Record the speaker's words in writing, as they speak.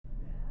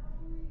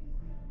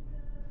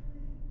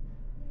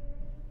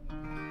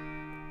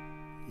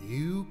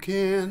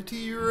can't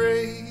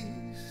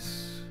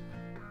erase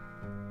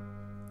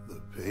the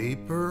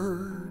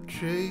paper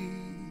chase.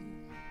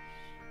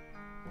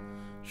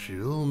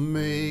 She'll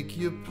make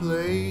you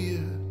play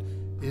it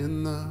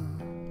in the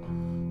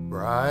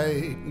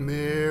bright,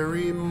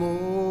 merry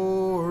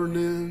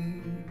morning.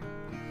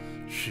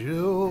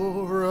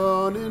 She'll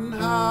run and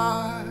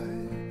hide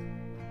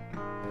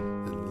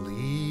and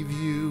leave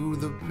you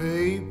the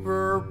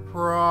paper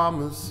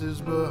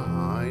promises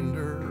behind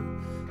her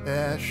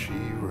as she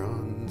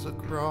runs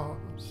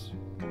across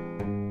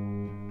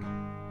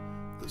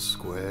the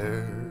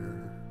square.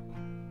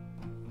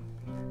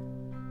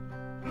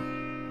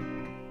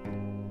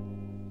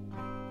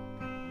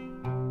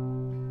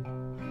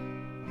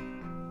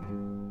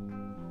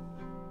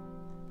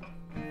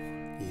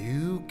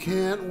 You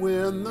can't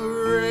win the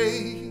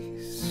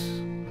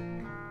race,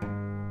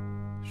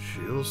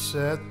 she'll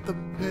set the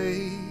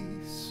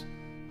pace.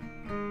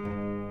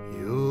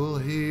 You'll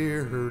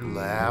hear her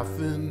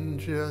laughing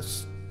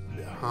just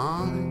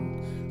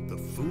behind the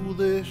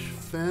foolish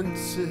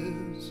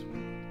fences.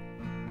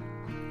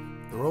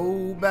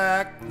 Throw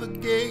back the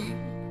gate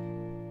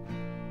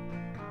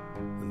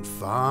and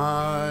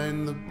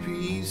find the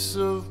piece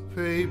of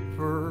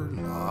paper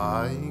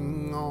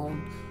lying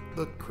on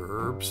the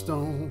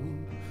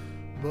curbstone,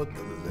 but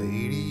the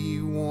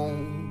lady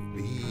won't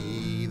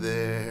be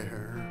there.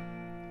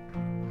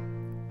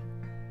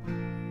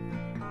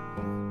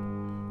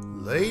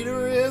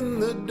 Later in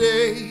the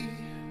day,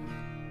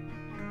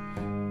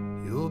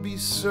 you'll be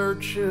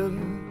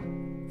searching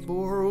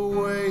for a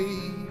way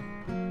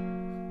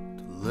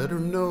to let her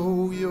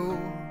know you're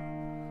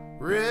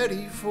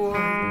ready for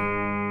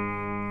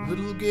a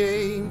little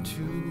game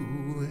to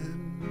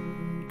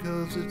win,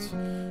 'cause it's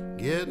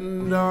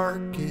getting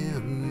dark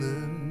and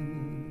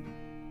then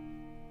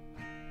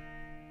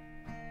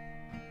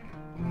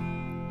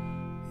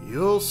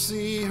you'll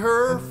see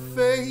her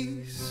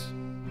face,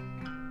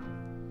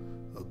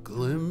 a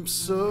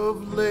glimpse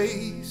of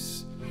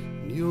lace,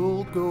 and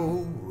you'll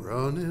go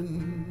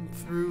running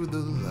through the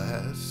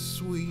last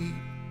sweet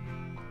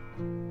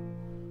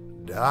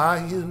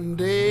dying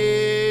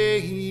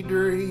daydream,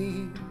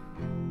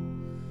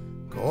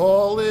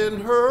 calling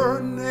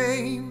her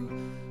name,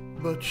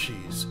 but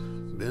she's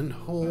been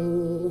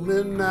home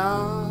an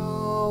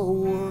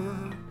hour,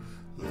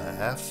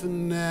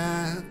 laughing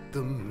at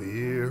the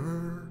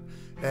mirror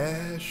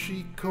as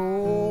she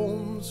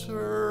combs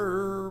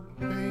her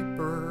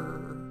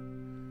paper